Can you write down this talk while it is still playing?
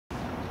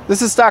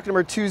This is stock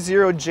number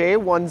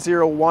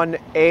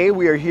 20J101A.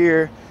 We are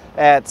here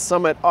at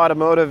Summit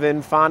Automotive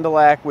in Fond du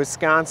Lac,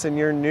 Wisconsin,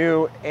 your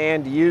new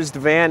and used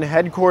van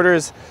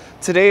headquarters.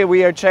 Today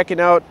we are checking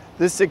out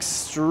this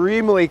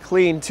extremely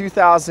clean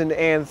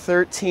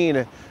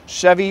 2013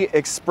 Chevy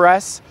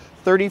Express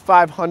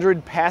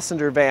 3500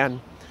 passenger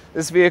van.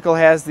 This vehicle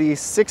has the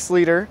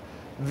 6-liter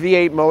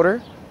V8 motor,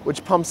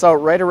 which pumps out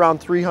right around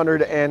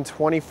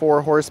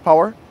 324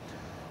 horsepower.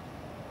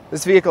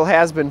 This vehicle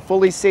has been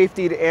fully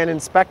safetied and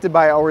inspected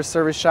by our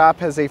service shop,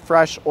 has a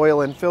fresh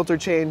oil and filter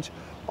change.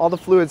 All the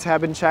fluids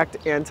have been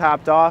checked and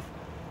topped off,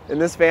 and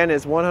this van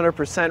is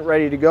 100%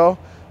 ready to go.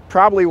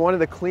 Probably one of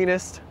the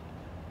cleanest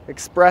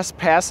express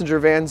passenger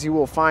vans you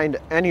will find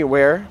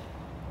anywhere.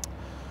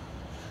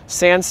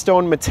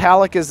 Sandstone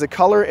metallic is the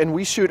color, and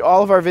we shoot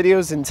all of our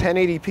videos in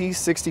 1080p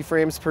 60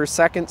 frames per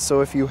second,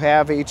 so if you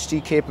have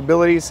HD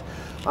capabilities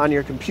on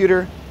your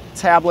computer,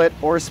 tablet,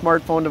 or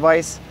smartphone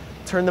device,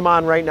 turn them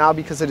on right now,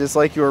 because it is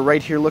like you are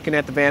right here looking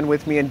at the van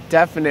with me, and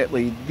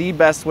definitely the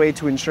best way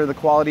to ensure the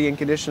quality and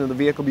condition of the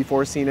vehicle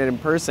before seeing it in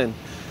person.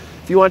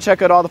 If you want to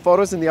check out all the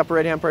photos, in the upper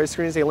right hand part of the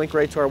screen is a link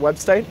right to our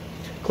website.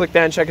 Click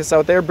that and check us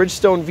out there.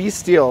 Bridgestone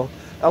VSteel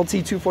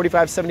LT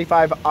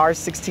 245/75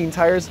 R16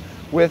 tires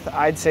with,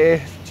 I'd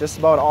say, just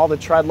about all the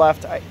tread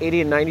left,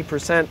 80 and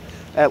 90%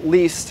 at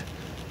least.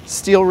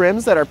 Steel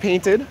rims that are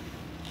painted.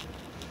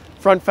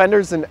 Front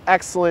fender's in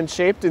excellent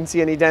shape, didn't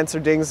see any dents or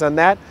dings on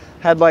that.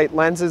 Headlight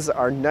lenses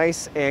are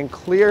nice and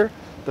clear.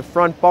 The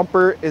front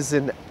bumper is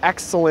in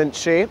excellent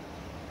shape.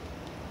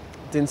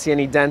 Didn't see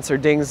any dents or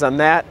dings on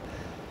that.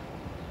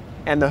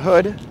 And the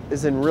hood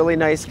is in really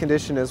nice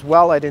condition as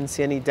well. I didn't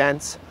see any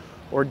dents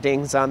or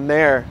dings on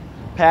there.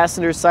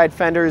 Passenger side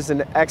fender is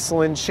in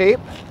excellent shape.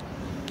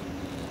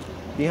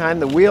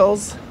 Behind the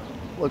wheels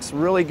looks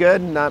really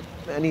good, not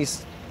any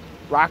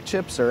rock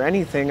chips or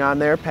anything on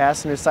there.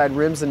 Passenger side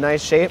rims in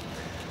nice shape.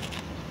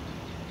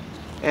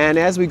 And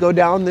as we go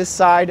down this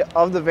side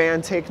of the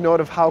van, take note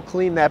of how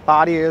clean that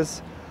body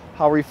is,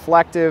 how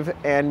reflective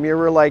and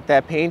mirror-like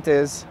that paint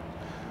is.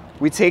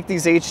 We take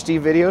these HD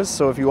videos,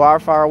 so if you are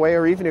far away,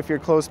 or even if you're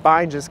close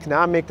by and just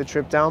cannot make the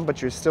trip down,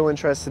 but you're still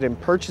interested in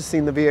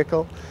purchasing the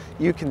vehicle,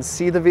 you can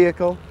see the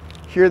vehicle,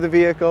 hear the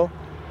vehicle,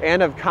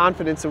 and have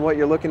confidence in what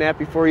you're looking at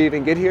before you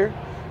even get here,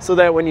 so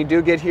that when you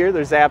do get here,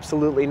 there's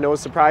absolutely no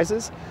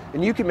surprises,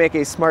 and you can make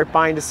a smart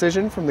buying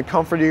decision from the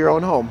comfort of your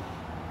own home.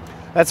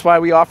 That's why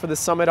we offer the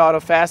Summit Auto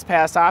Fast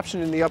Pass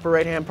option in the upper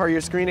right hand part of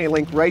your screen, a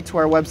link right to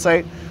our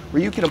website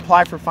where you can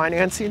apply for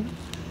financing,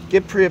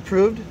 get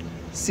pre-approved,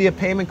 see a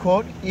payment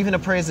quote, even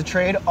appraise a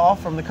trade, all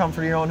from the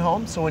comfort of your own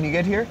home. So when you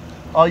get here,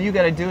 all you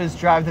got to do is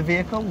drive the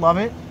vehicle, love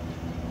it,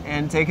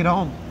 and take it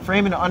home.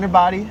 Frame and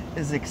underbody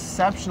is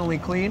exceptionally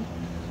clean.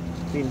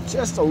 I mean,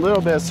 just a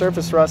little bit of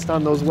surface rust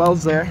on those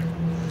welds there.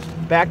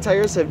 Back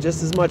tires have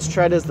just as much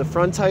tread as the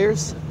front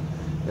tires,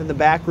 and the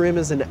back rim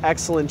is in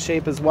excellent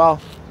shape as well.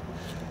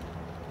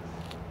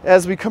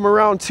 As we come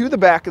around to the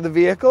back of the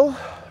vehicle,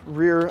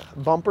 rear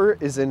bumper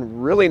is in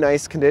really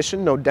nice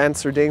condition, no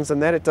dents or dings on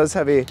that. It does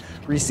have a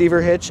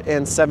receiver hitch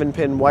and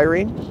 7-pin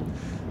wiring.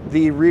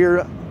 The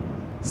rear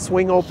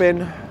swing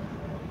open, I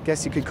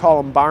guess you could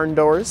call them barn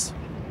doors,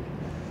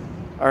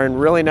 are in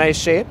really nice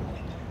shape.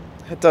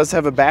 It does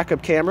have a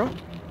backup camera,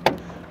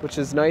 which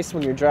is nice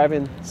when you're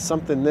driving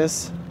something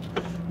this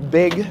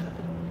big.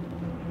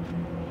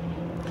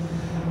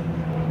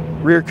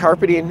 Rear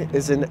carpeting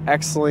is in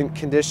excellent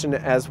condition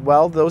as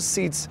well. Those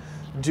seats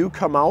do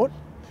come out,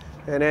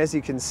 and as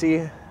you can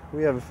see,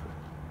 we have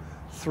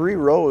 3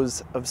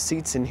 rows of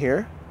seats in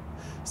here.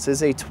 This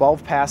is a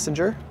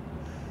 12-passenger.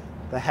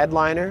 The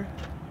headliner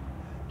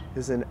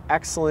is in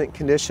excellent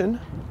condition.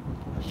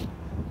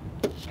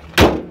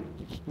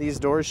 These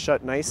doors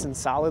shut nice and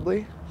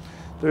solidly.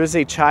 There is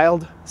a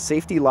child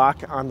safety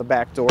lock on the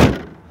back door.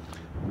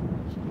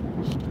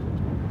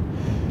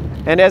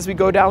 And as we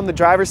go down the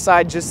driver's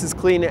side, just as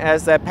clean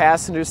as that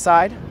passenger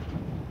side.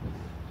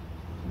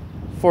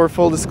 For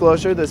full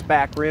disclosure, this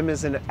back rim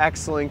is in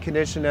excellent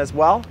condition as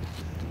well.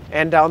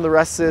 And down the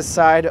rest of this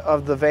side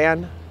of the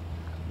van,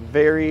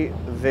 very,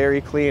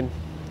 very clean.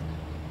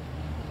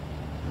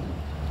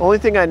 Only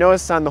thing I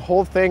noticed on the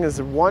whole thing is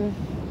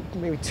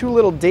maybe 2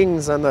 little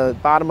dings on the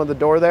bottom of the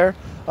door there.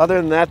 Other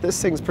than that, this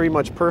thing's pretty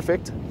much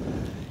perfect.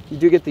 You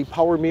do get the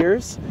power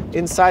mirrors.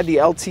 Inside, the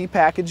L.T.C.H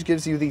package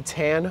gives you the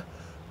tan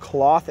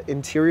cloth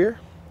interior.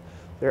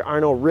 There are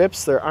no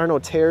rips, there are no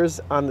tears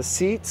on the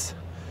seats.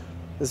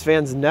 This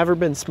van's never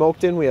been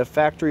smoked in. We have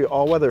factory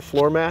all-weather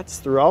floor mats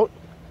throughout.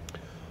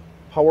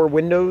 Power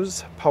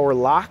windows, power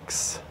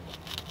locks.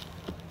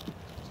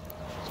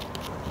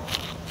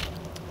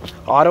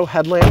 Auto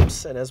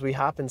headlamps, and as we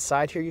hop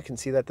inside here, you can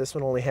see that this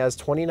one only has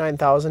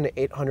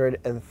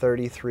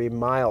 29,833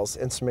 miles.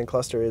 Instrument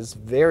cluster is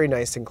very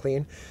nice and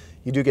clean.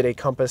 You do get a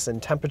compass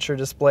and temperature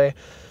display.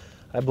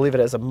 I believe it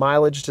has a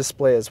mileage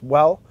display as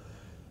well.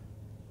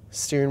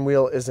 Steering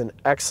wheel is in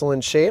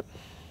excellent shape,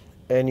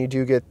 and you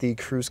do get the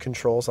cruise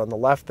controls on the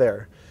left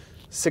there.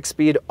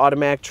 6-speed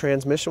automatic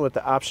transmission with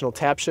the optional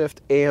tap shift,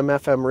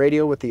 AM/FM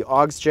radio with the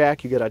aux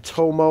jack. You get a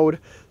tow mode,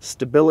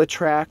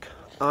 Stabilitrak,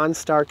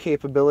 Onstar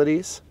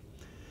capabilities,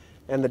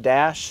 and the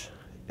dash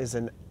is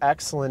in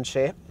excellent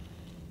shape.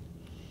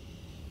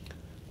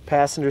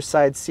 Passenger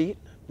side seat,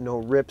 no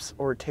rips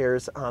or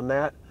tears on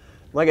that.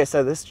 Like I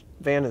said, this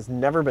van has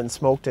never been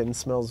smoked in.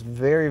 Smells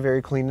very,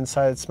 very clean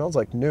inside. It smells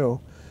like new.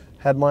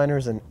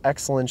 Headliner's in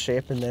excellent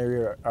shape, and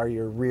there are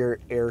your rear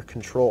air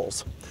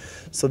controls.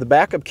 So the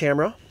backup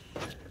camera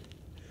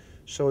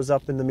shows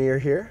up in the mirror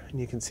here, and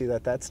you can see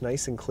that that's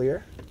nice and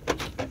clear.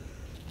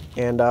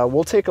 And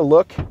we'll take a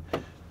look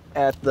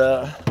at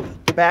the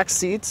back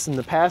seats and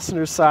the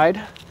passenger side,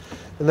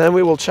 and then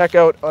we will check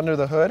out under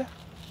the hood.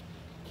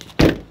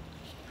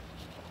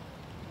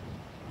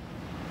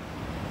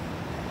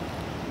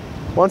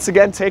 Once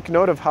again, take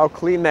note of how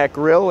clean that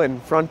grille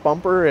and front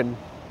bumper and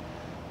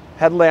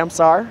headlamps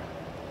are.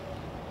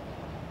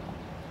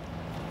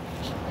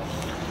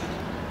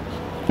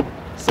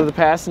 So the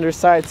passenger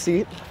side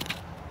seat,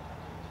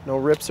 no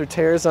rips or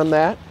tears on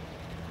that.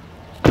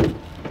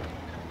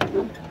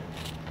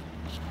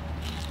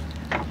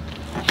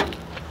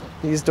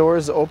 These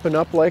doors open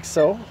up like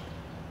so.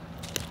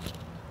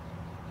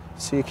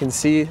 So you can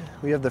see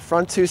we have the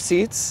front 2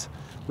 seats.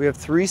 We have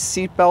 3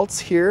 seat belts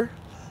here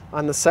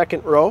on the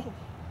second row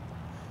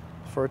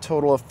for a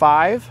total of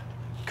 5.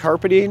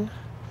 Carpeting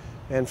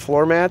and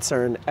floor mats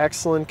are in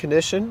excellent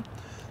condition.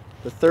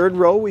 The third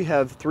row we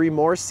have 3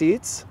 more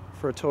seats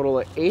for a total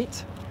of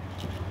 8.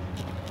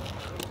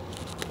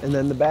 And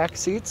then the back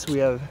seats we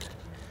have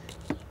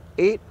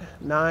 8,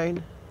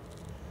 9,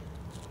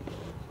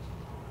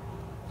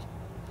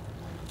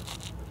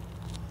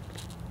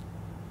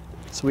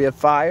 so we have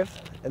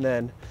 5, and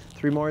then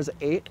 3 more is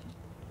 8,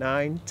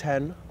 9,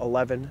 10,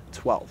 11,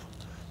 12.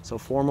 So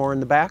 4 more in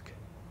the back.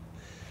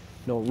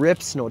 No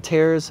rips, no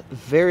tears,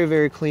 very,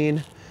 very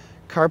clean.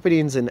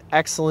 Carpeting's in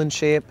excellent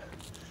shape,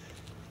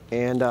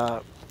 and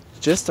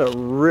just a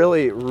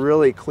really,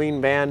 really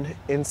clean van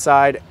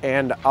inside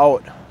and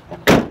out.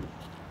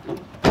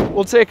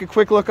 We'll take a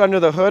quick look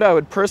under the hood. I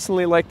would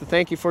personally like to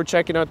thank you for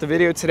checking out the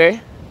video today.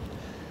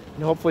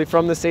 And hopefully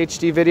from this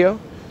HD video,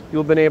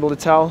 you'll have been able to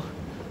tell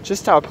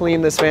just how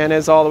clean this van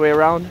is all the way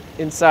around,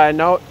 inside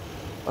and out.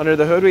 Under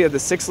the hood, we have the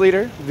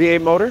 6-liter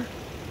V8 motor,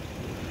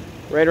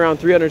 right around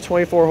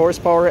 324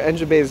 horsepower.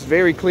 Engine bay is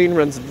very clean,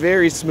 runs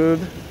very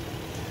smooth.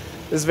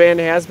 This van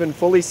has been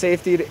fully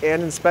safetied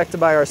and inspected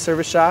by our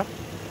service shop.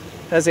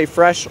 Has a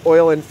fresh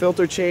oil and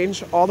filter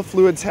change. All the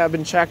fluids have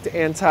been checked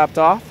and topped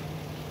off.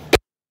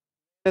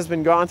 Has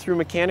been gone through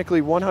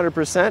mechanically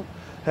 100%,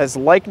 has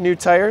like new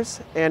tires,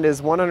 and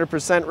is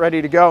 100%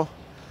 ready to go.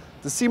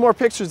 To see more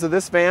pictures of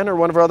this van or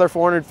one of our other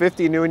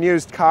 450 new and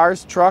used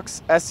cars,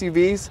 trucks,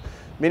 SUVs,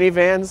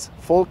 minivans,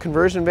 full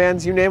conversion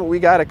vans, you name it, we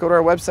got it. Go to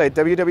our website,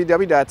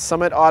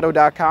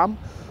 www.summitauto.com.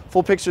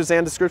 Full pictures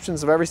and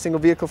descriptions of every single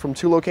vehicle from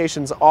 2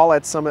 locations, all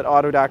at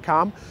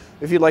summitauto.com.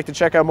 If you'd like to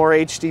check out more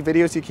HD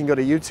videos, you can go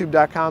to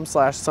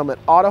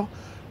youtube.com/summitauto.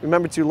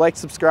 Remember to like,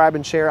 subscribe,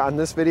 and share on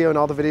this video and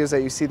all the videos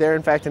that you see there.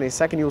 In fact, in a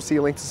second, you'll see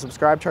a link to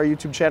subscribe to our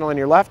YouTube channel on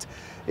your left,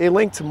 a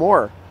link to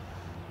more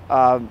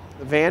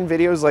van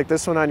videos like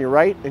this one on your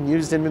right, and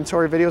used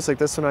inventory videos like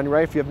this one on your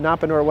right. If you have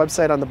not been to our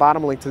website, on the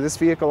bottom, a link to this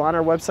vehicle on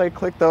our website.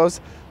 Click those,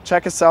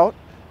 check us out,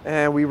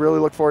 and we really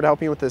look forward to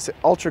helping you with this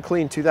ultra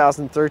clean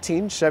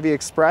 2013 Chevy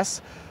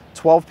Express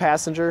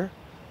 12-passenger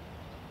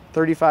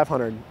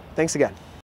 3500. Thanks again.